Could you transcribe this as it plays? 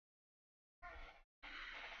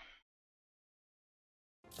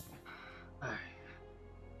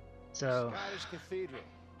So, Scottish Cathedral.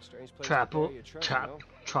 Strange place to Trapple, bury your treasure, no?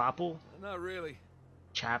 Trapple, Not really.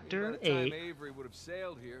 Chapter By the time 8. Avery would have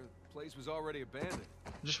sailed here, the place was already abandoned.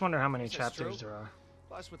 Just wonder how many Guess that's chapters true. there are.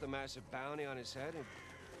 Plus, with the massive bounty on his head, and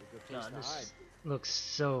a good place God, to hide. this looks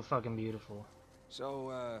so fucking beautiful.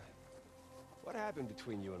 So, what happened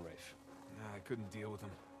between you and Rafe? Nah, I couldn't deal with him.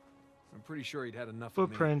 I'm pretty sure he'd had enough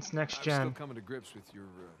Footprints, of me. next I'm gen. still coming to grips with your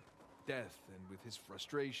death and with his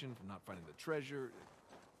frustration from not finding the treasure.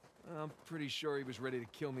 I'm pretty sure he was ready to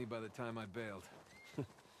kill me by the time I bailed.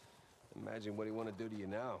 Imagine what he want to do to you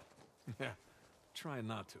now. Yeah, trying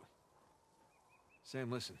not to.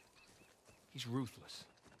 Sam, listen. He's ruthless.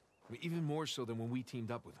 I mean, even more so than when we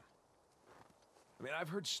teamed up with him. I mean, I've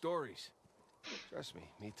heard stories. Trust me,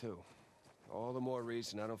 me too. All the more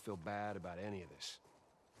reason I don't feel bad about any of this.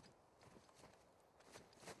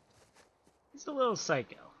 He's a little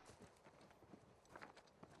psycho.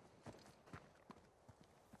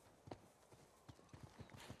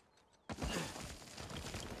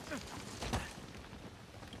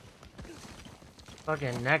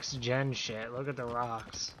 Fucking next gen shit. Look at the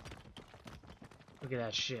rocks. Look at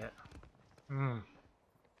that shit. Mmm.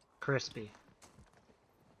 Crispy.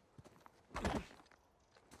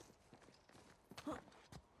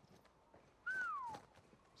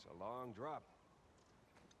 It's a long drop.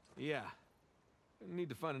 Yeah. I need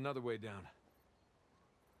to find another way down.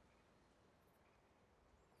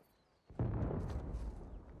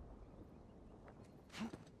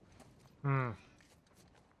 Hmm.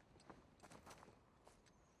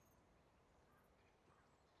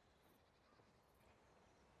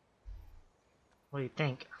 What do you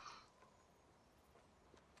think?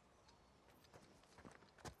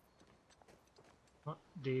 What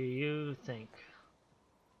do you think?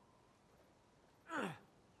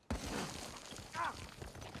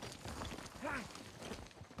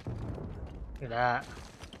 Look at that.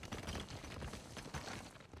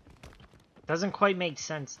 Doesn't quite make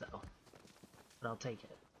sense though, but I'll take it.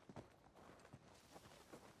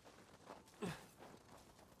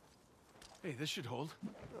 Hey, this should hold.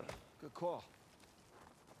 Good call.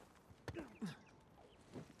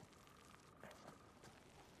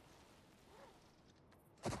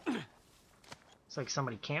 It's like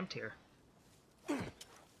somebody camped here. The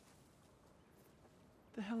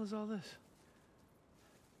hell is all this?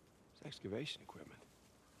 It's excavation equipment.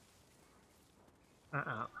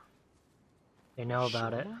 Uh-uh. They know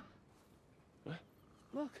about it. What?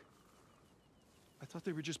 Look. I thought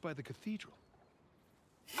they were just by the cathedral.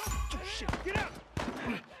 Oh, shit, get out!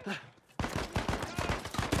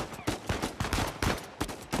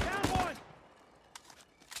 Down one!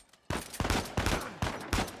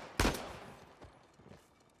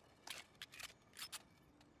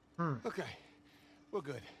 Okay, we're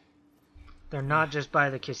good. They're not just by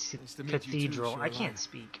the Nice to meet you too, cathedral. I Sherlock. can't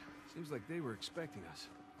speak. Seems like they were expecting us.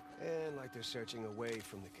 And like they're searching away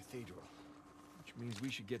from the cathedral. Which means we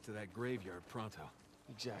should get to that graveyard pronto.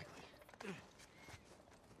 Exactly.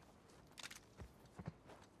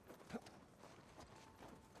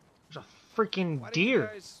 There's a freaking Why didn't you deer.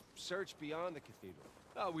 guys search beyond the cathedral?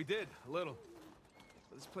 Oh, we did, a little.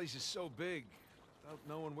 But this place is so big, without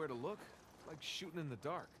knowing where to look, like shooting in the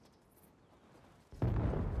dark.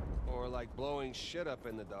 Or like blowing shit up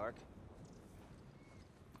in the dark.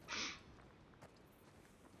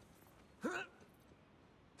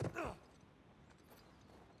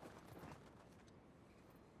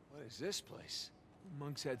 What is this place?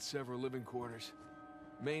 Monks had several living quarters.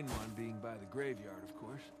 Main one being by the graveyard, of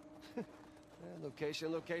course.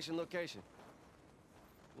 Location, location, location.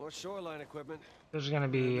 More shoreline equipment. There's gonna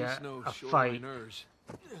be At least a, no a fight shoreliners.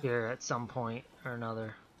 here at some point or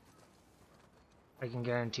another. I can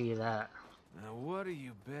guarantee you that. Now what do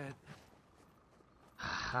you bet?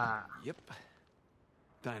 Ha. Yep.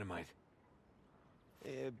 Dynamite.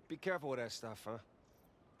 Be careful with that stuff, huh?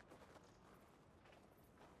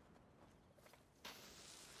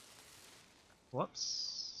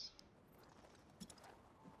 Whoops.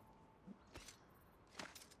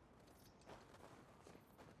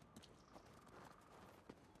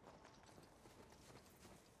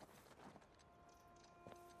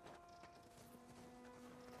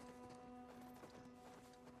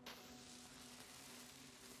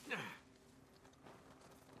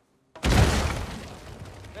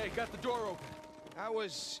 Hey, got the door open. That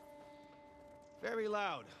was very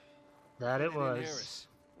loud. That They it didn't hear was. us.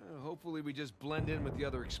 Hopefully we just blend in with the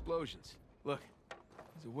other explosions. Look,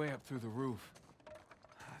 there's a way up through the roof.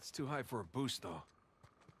 It's too high for a boost, though.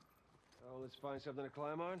 So let's find something to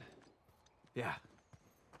climb on. Yeah.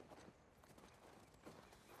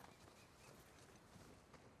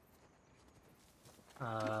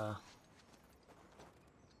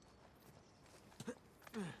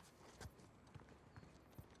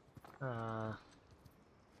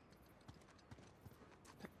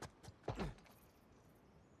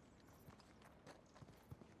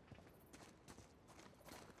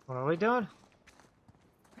 What are we doing?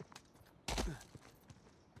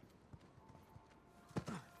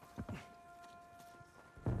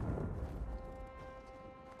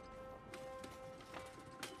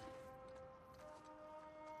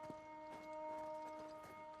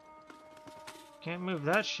 Can't move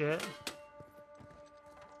that shit.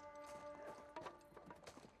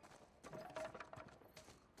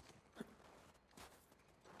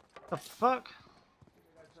 The fuck?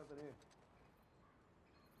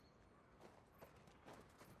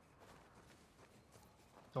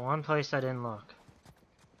 The one place I didn't look.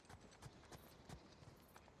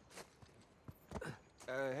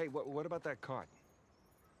 Hey, what about that cart?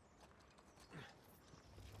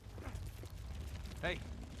 Hey,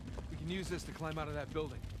 we can use this to climb out of that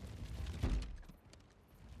building.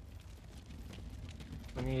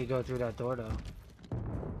 We need to go through that door though.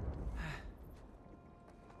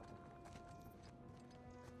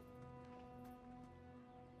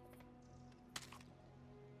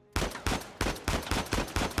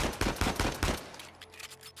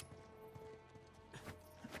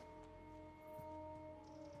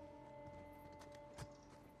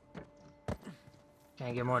 Can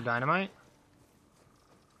I get more dynamite?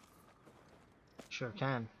 Sure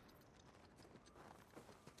can.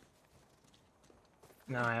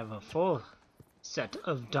 Now I have a full set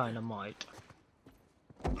of dynamite.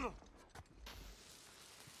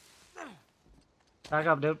 Back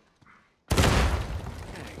up, dude. There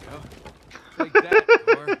you go. Take that,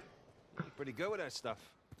 Thor. You're pretty good with that stuff.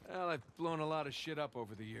 Well, I've blown a lot of shit up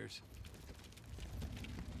over the years.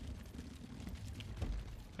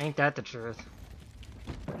 Ain't that the truth?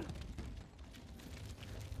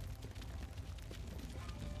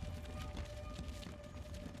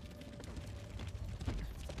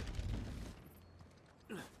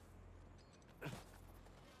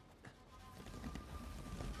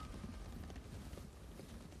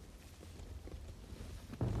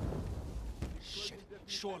 Shit.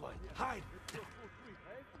 Shoreline. Hide!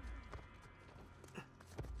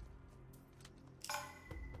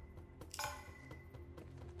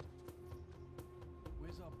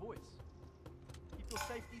 Where's our boys? Keep your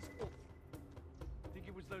safeties off. Think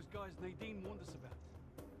it was those guys Nadine warned us about.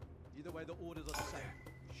 Either way, the orders are the same.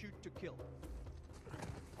 Shoot to kill.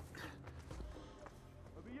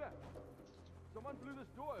 Over here. Someone blew this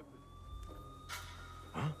door open.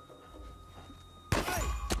 Hey!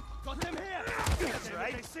 Got them here! That's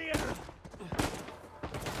right. They see it!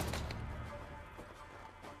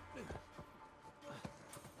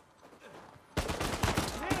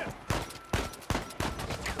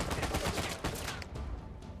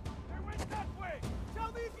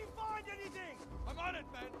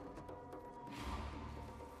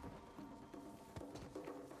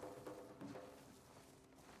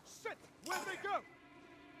 Where'd they go?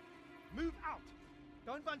 Move out.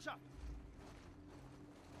 Don't bunch up.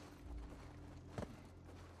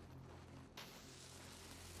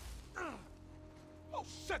 Oh,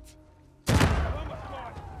 shit! Almost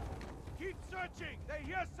gone. Keep searching. They're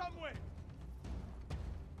here somewhere.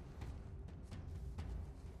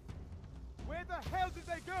 Where the hell did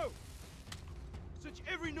they go? Search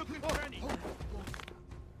every nook and cranny.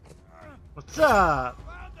 What's up?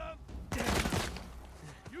 Found them.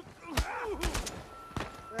 You.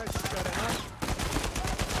 That's good enough.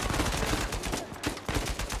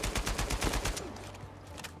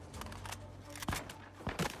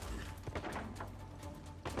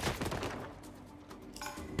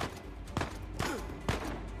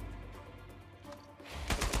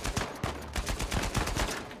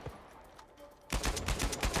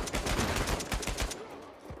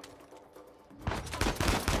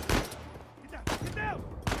 Get down!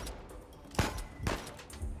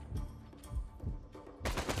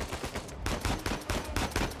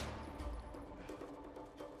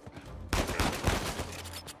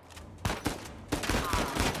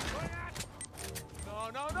 No,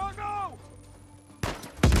 no, no, no!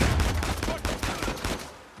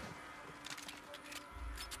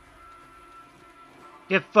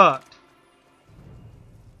 Get fucked.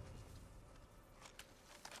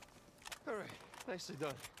 All right. Nicely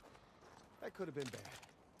done. That could have been bad.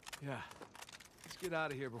 Yeah. Let's get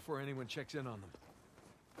out of here before anyone checks in on them.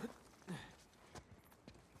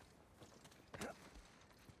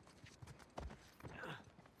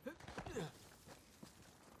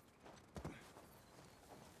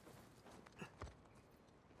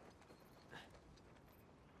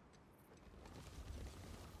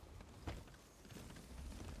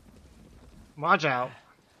 Watch out.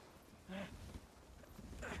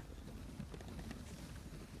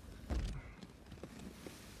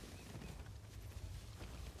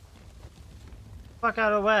 Fuck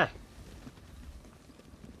out of the way.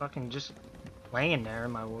 Fucking just laying there in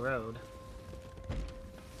my road.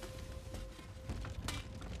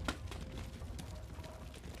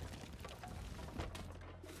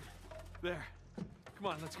 There. Come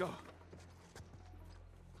on, let's go.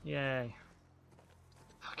 Yay.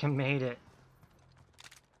 Fucking made it.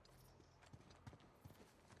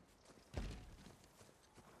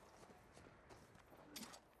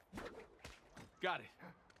 Got it.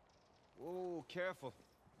 Whoa, careful.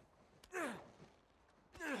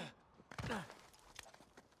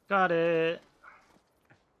 Got it.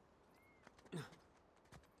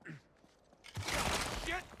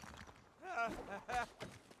 Get!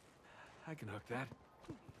 I can hook that.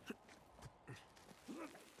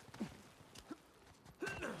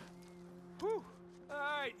 Whew. All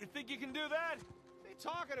right, you think you can do that? What are you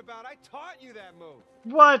talking about? I taught you that move.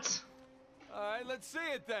 What? All right, let's see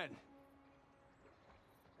it then.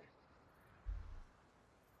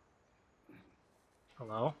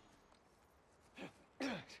 Hello?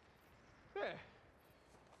 There.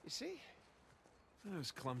 You see? That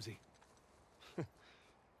was clumsy. Look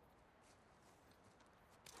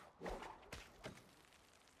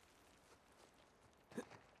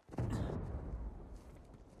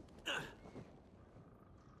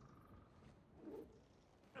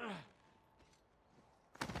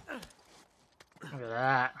at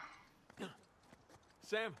that.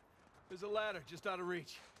 Sam, there's a ladder just out of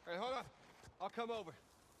reach. All right, hold on. I'll come over.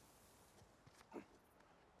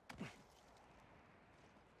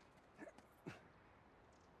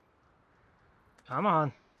 Come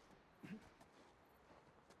on.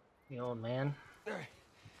 The old man. All right.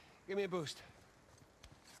 Give me a boost.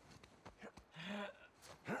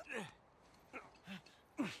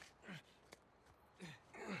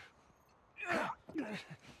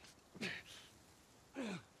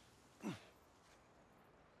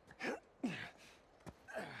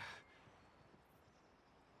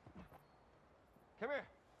 Come here.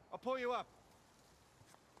 I'll pull you up.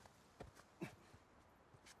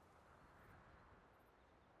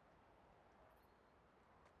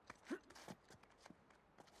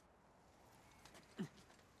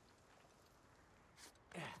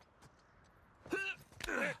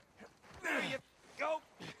 There you go.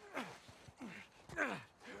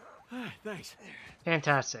 Thanks.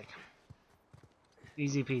 Fantastic.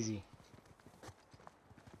 Easy peasy.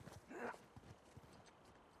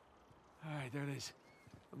 All right, there it is.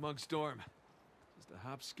 Amongst Storm. Just a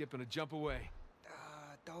hop, skip, and a jump away.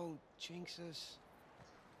 Don't jinx us.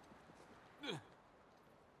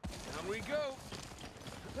 Down we go.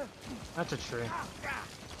 That's a tree.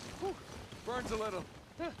 Whew. Burns a little.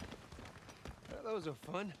 Those are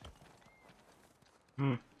fun.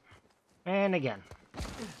 And again.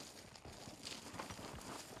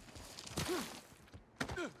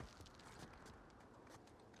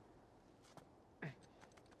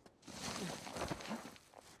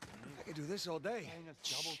 I could do this all day. Paying us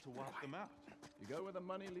double to wipe them out. You go where the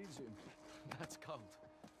money leads you. That's cold.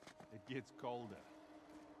 It gets colder.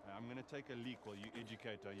 I'm gonna take a leak while you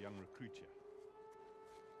educate our young recruit here.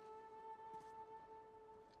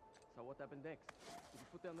 So what happened next? Did you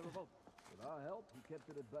put down the revolt? With our help, he kept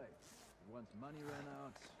it at bay. And once money ran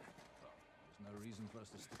out, well, there's no reason for us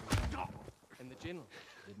to stick around. And the general?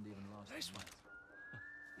 Didn't even last a month.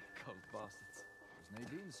 Cold bastards. As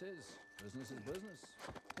Nadine says, business is business.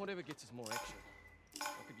 Whatever gets us more action.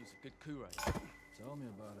 I could use a good coup raid. Tell me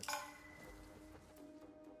about it.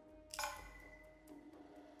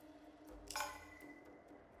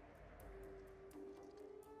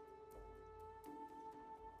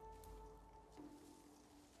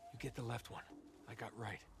 You get the left one. I got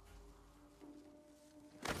right.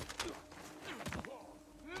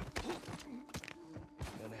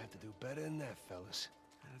 Gonna have to do better than that, fellas.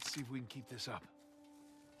 Let's see if we can keep this up.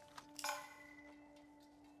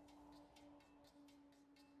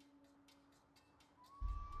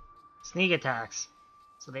 Sneak attacks.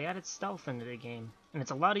 So they added stealth into the game. And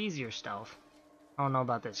it's a lot easier stealth. I don't know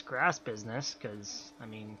about this grass business, because, I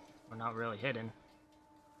mean, we're not really hidden.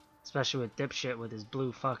 Especially with Dipshit with his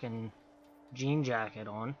blue fucking jean jacket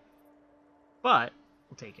on. But,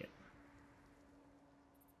 we'll take it.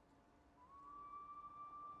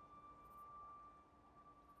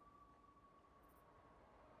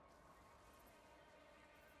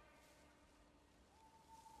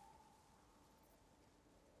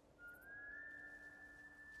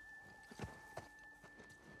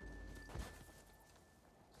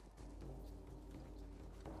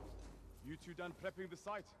 You two done prepping the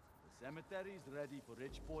site? The cemetery's ready for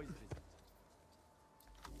Rich Boy's visit.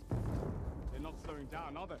 They're not slowing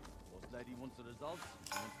down, are they? Boss lady wants the results.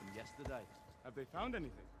 She wants them yesterday. Have they found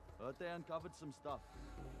anything? Heard they uncovered some stuff,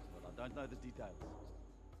 but I don't know the details.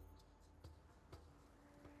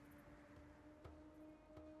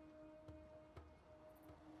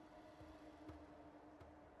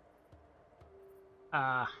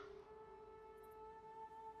 It's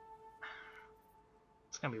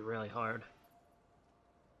gonna be really hard.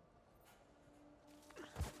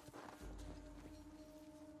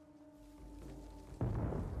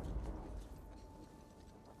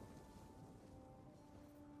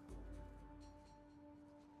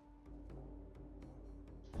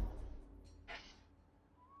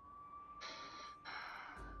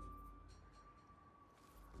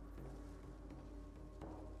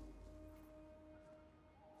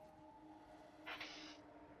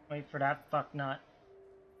 Wait for that fuck nut.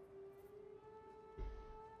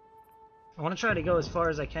 I want to try to go as far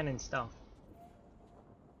as I can in stealth.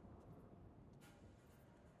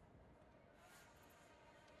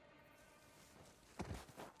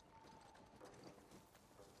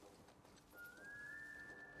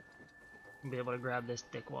 Be able to grab this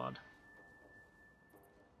dickwad.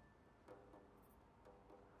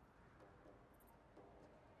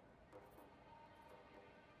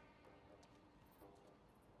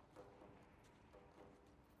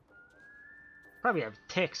 Probably have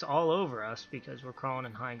ticks all over us because we're crawling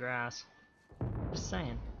in high grass. Just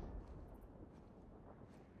saying.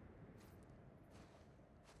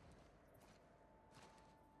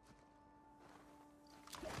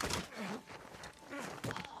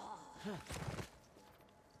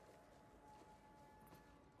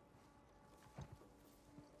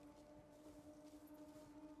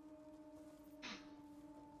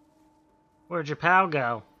 Where'd your pal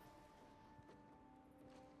go?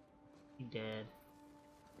 He did.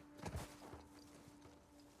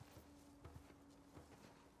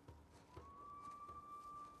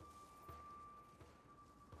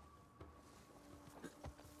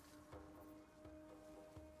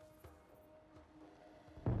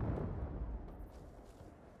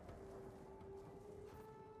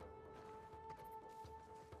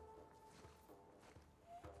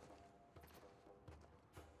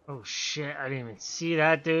 Oh shit, I didn't even see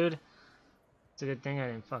that, dude. It's a good thing I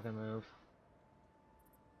didn't fucking move.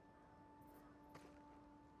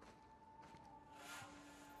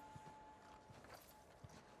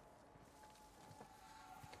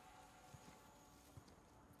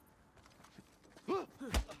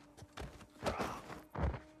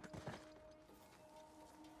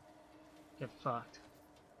 Get fucked.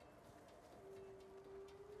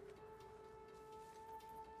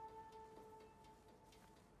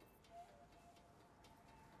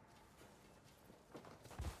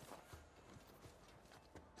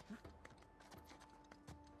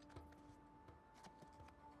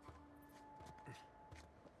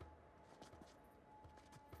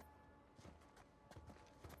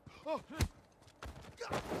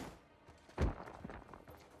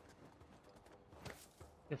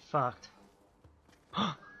 Get fucked.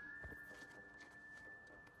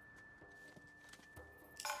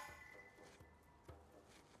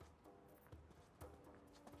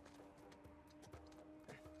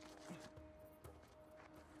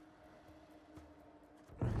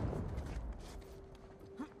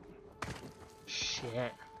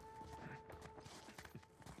 Shit.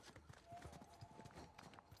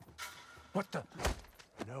 What the?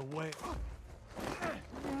 No way.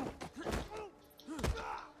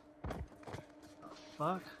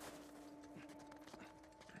 Fuck.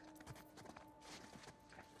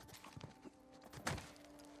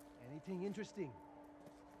 Anything interesting?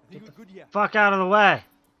 I think we're good here. Fuck out of the way.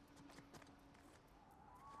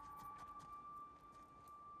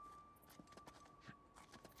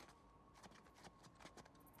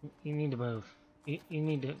 You need to move. You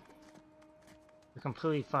need to... You're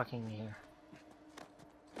completely fucking me here.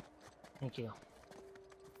 Thank you.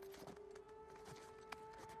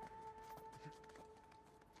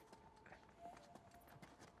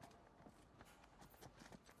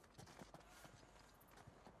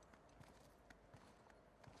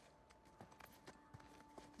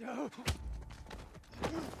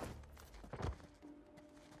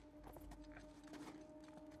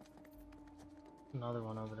 Another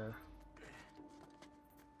one over there.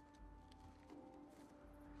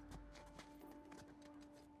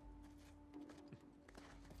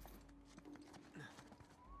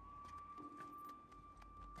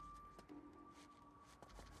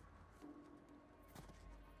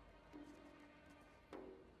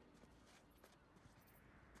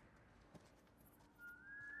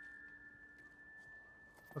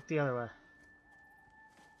 Look the other way.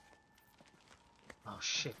 Oh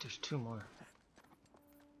shit, there's two more.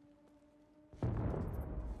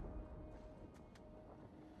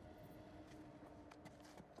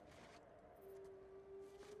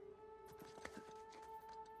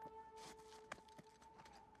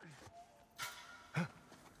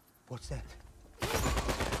 What's that?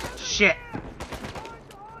 Shit!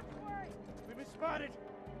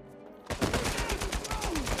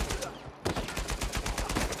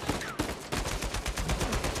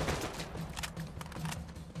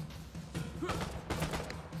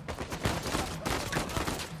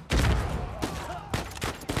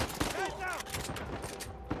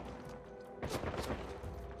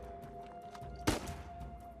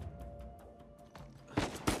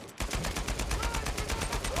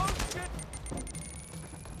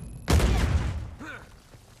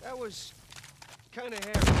 was kind of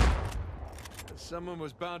hairy. Someone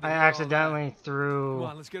was bound to I hear all that. accidentally Come threw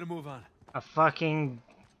on, let's get a move on. a fucking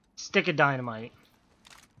stick of dynamite.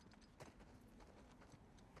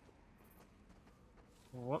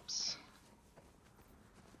 Whoops.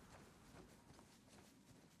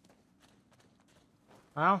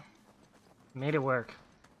 Well, made it work.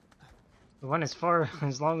 We went as far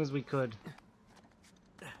as long as we could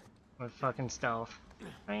with fucking stealth.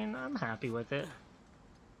 I mean, I'm happy with it.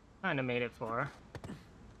 Kinda made it far.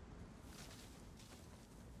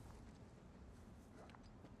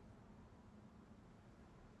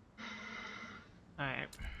 Alright.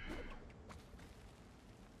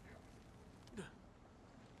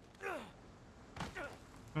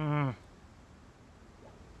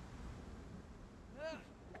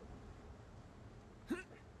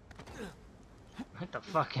 Hit the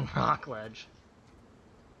fucking rock ledge.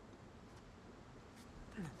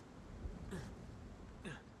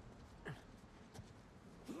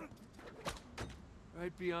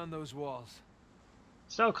 Right beyond those walls.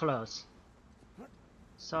 So close.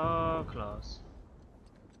 So close.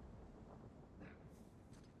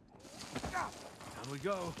 Down we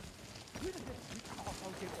go.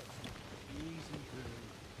 Easy, Drew.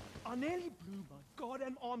 I nearly blew my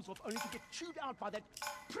goddamn arms off only to get chewed out by that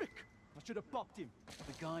prick. I should have popped him.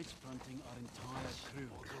 The guys fronting our entire crew.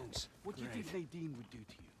 What do you think Nadine would do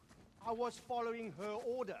to you? I was following her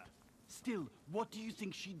order. Still, what do you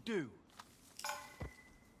think she'd do?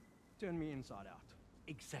 Turn me inside out.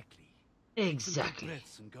 Exactly. Exactly. Some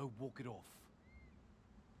breaths and go walk it off.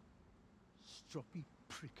 Stroppy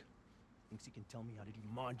prick. Thinks he can tell me how to do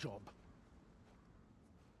my job.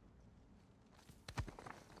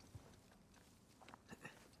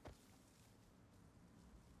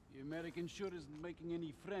 The American sure isn't making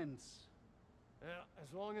any friends. Yeah,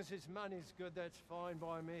 as long as his money's good, that's fine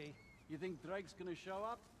by me. You think Drake's gonna show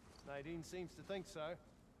up? Nadine seems to think so.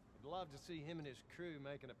 I'd love to see him and his crew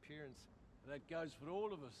make an appearance. That goes for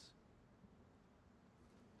all of us.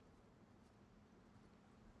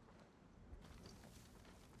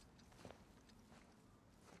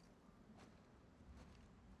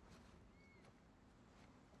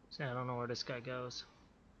 See, I don't know where this guy goes.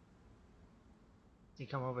 Does he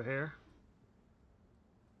come over here?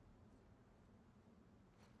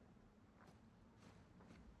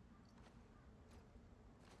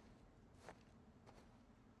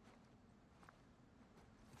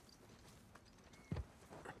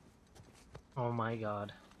 Oh my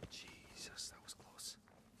god. Jesus, that was close.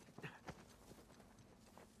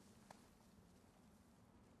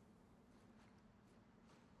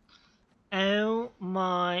 Oh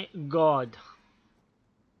my god.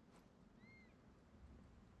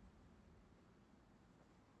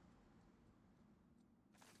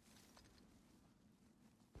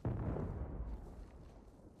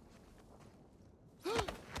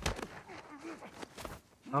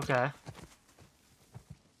 Okay.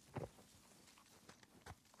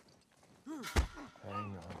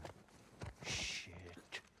 Hang on.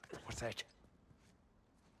 Shit. What's that?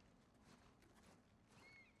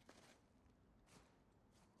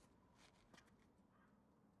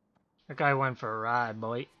 That guy went for a ride,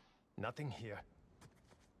 boy. Nothing here.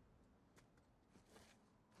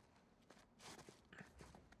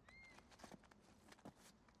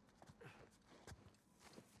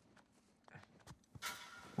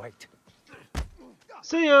 Wait.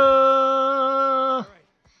 See ya! All right,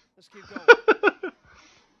 let's keep going.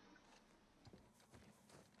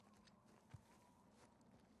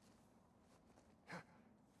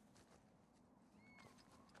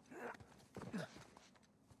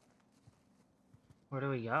 Where do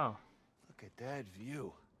we go? Look at that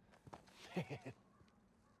view. Man.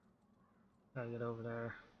 Gotta get over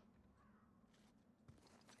there.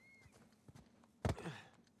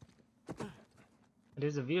 It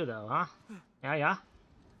is a view though, huh? Yeah, yeah.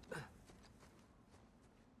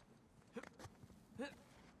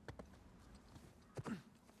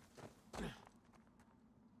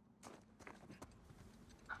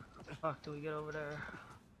 How the fuck do we get over there?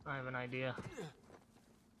 I have an idea.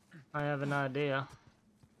 I have an idea.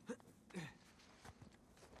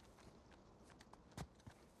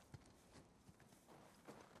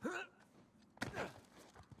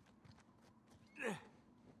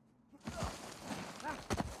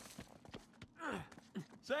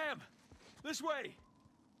 Sam! This way!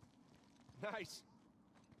 Nice.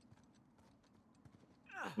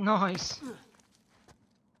 Nice.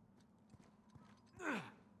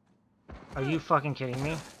 Are you fucking kidding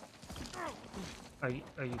me? Are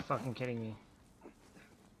you fucking kidding me?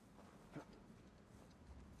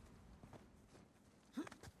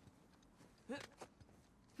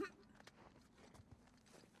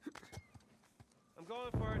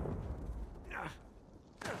 going for it.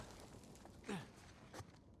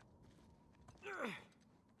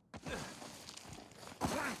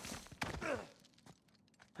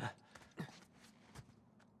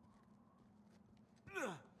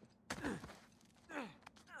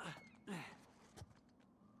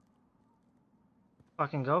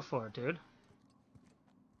 Fucking go for it, dude.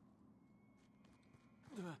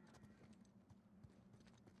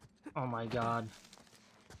 Oh my god.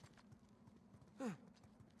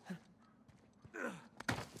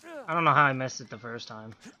 I don't know how I missed it the first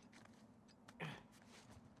time.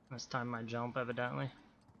 Mistimed my jump, evidently.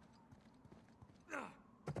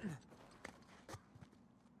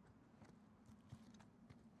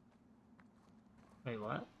 Wait,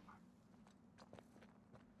 what?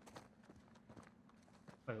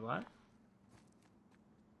 Wait, what?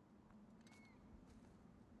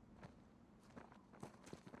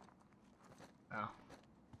 Oh.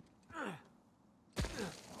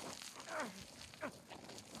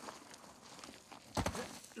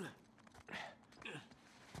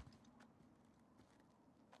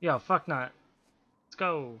 Yo, fuck not. Let's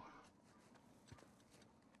go.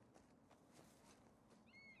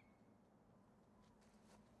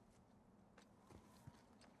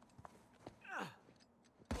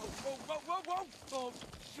 Whoa, whoa, whoa, whoa! Oh,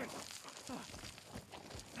 shit!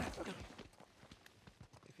 Okay.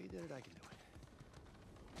 If he did it, I can do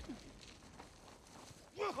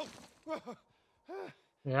it. Whoa! Whoa!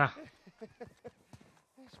 Yeah.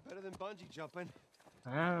 It's better than bungee jumping.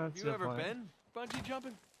 Yeah, that's You a good ever point. been bungee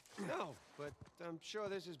jumping? No, but I'm sure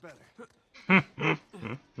this is better.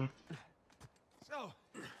 So,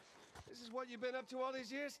 this is what you've been up to all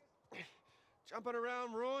these years? Jumping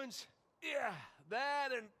around ruins? Yeah, that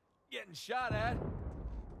and getting shot at.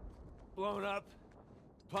 Blown up.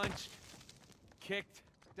 Punched. Kicked.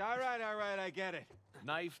 All right, I get it.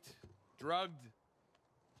 Knifed. Drugged.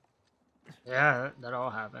 Yeah, that all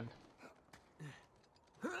happened.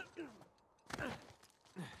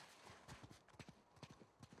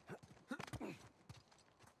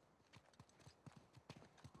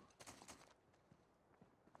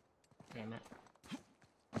 Damn it.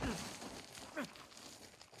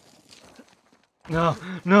 No,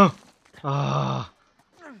 no! Ah,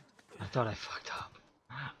 I thought I fucked up.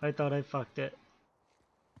 I thought I fucked it.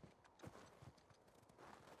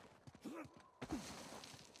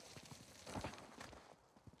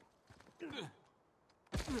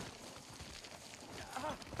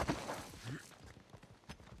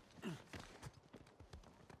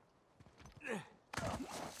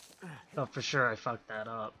 Oh, for sure I fucked that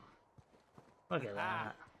up. Look at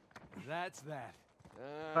that. That's that.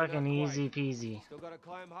 Fucking not easy quite. peasy. Still gotta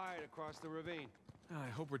climb higher to cross the ravine. I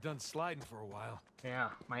hope we're done sliding for a while. Yeah,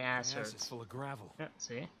 my My ass ass is hurts. full of gravel. Yeah,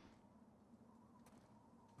 see?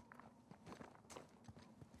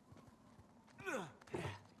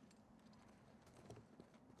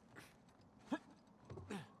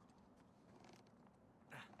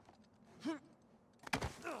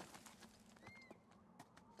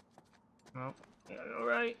 Oh, yeah, all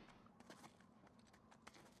right.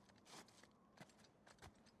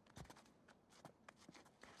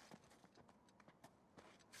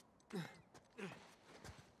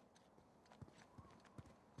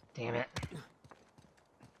 Damn it.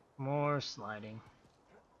 More sliding.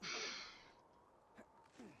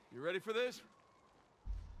 You ready for this?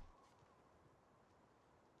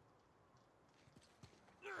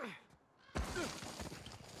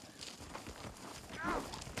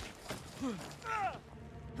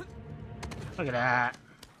 Look at that.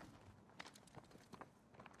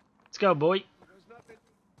 Let's go, boy. There's nothing.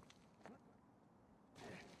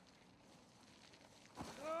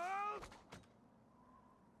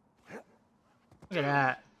 Look at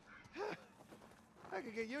that. I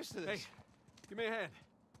could get used to Hey, this. give me a hand.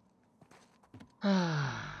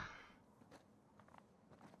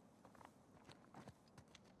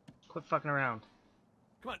 Quit fucking around.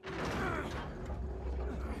 Come on.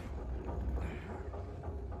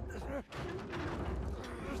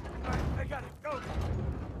 I got it. Go.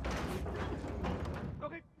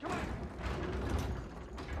 Okay, come on.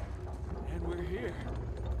 And we're here.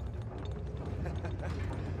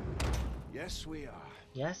 Yes, we are.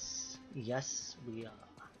 Yes, yes, we are.